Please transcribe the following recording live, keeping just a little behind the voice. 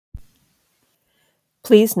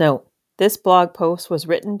Please note, this blog post was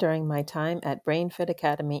written during my time at BrainFit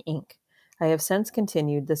Academy, Inc. I have since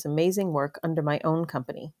continued this amazing work under my own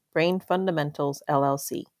company, Brain Fundamentals,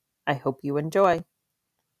 LLC. I hope you enjoy.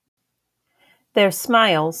 There's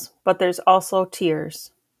smiles, but there's also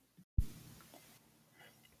tears.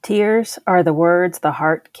 Tears are the words the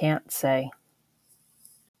heart can't say.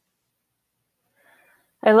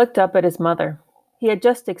 I looked up at his mother. He had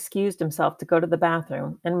just excused himself to go to the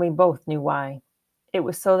bathroom, and we both knew why. It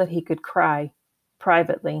was so that he could cry,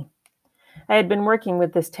 privately. I had been working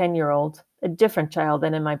with this 10-year-old, a different child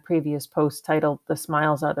than in my previous post titled The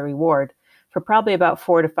Smiles Are the Reward, for probably about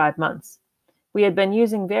 4 to 5 months. We had been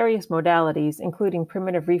using various modalities, including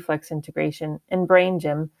primitive reflex integration and brain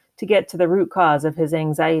gym, to get to the root cause of his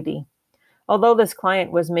anxiety. Although this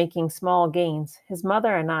client was making small gains, his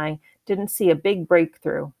mother and I didn't see a big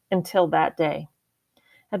breakthrough until that day.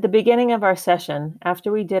 At the beginning of our session, after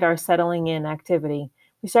we did our settling in activity,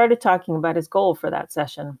 we started talking about his goal for that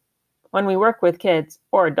session. When we work with kids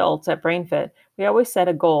or adults at BrainFit, we always set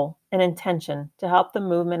a goal, an intention, to help the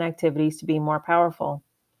movement activities to be more powerful.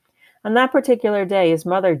 On that particular day, his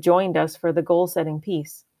mother joined us for the goal-setting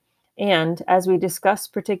piece. And as we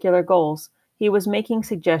discussed particular goals, he was making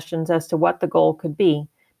suggestions as to what the goal could be,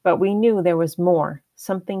 but we knew there was more,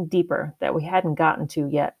 something deeper that we hadn't gotten to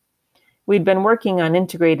yet. We'd been working on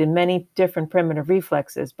integrating many different primitive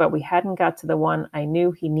reflexes, but we hadn't got to the one I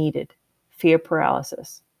knew he needed, fear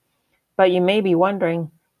paralysis. But you may be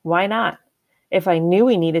wondering, why not? If I knew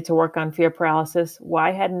he needed to work on fear paralysis,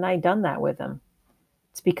 why hadn't I done that with him?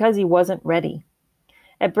 It's because he wasn't ready.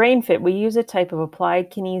 At BrainFit, we use a type of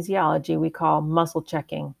applied kinesiology we call muscle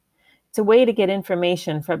checking. It's a way to get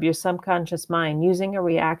information from your subconscious mind using a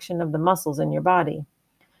reaction of the muscles in your body.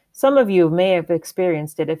 Some of you may have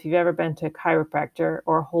experienced it if you've ever been to a chiropractor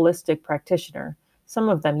or a holistic practitioner. Some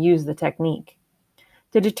of them use the technique.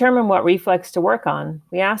 To determine what reflex to work on,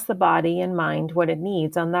 we ask the body and mind what it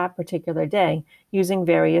needs on that particular day using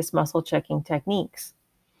various muscle checking techniques.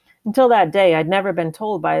 Until that day, I'd never been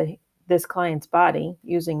told by this client's body,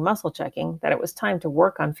 using muscle checking, that it was time to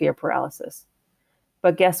work on fear paralysis.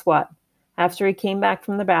 But guess what? After he came back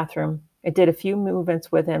from the bathroom, I did a few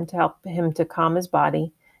movements with him to help him to calm his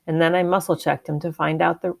body, and then I muscle checked him to find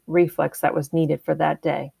out the reflex that was needed for that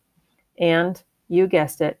day. And, you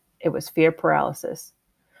guessed it, it was fear paralysis.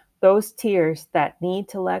 Those tears that need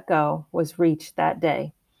to let go was reached that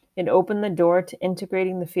day. It opened the door to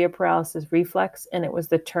integrating the fear paralysis reflex, and it was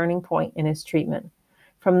the turning point in his treatment.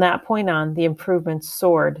 From that point on, the improvements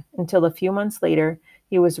soared until a few months later,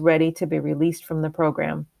 he was ready to be released from the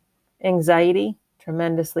program. Anxiety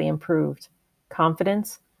tremendously improved.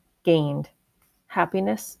 Confidence gained.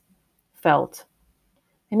 Happiness felt.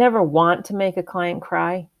 I never want to make a client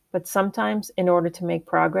cry, but sometimes in order to make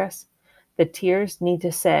progress, the tears need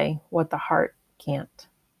to say what the heart can't.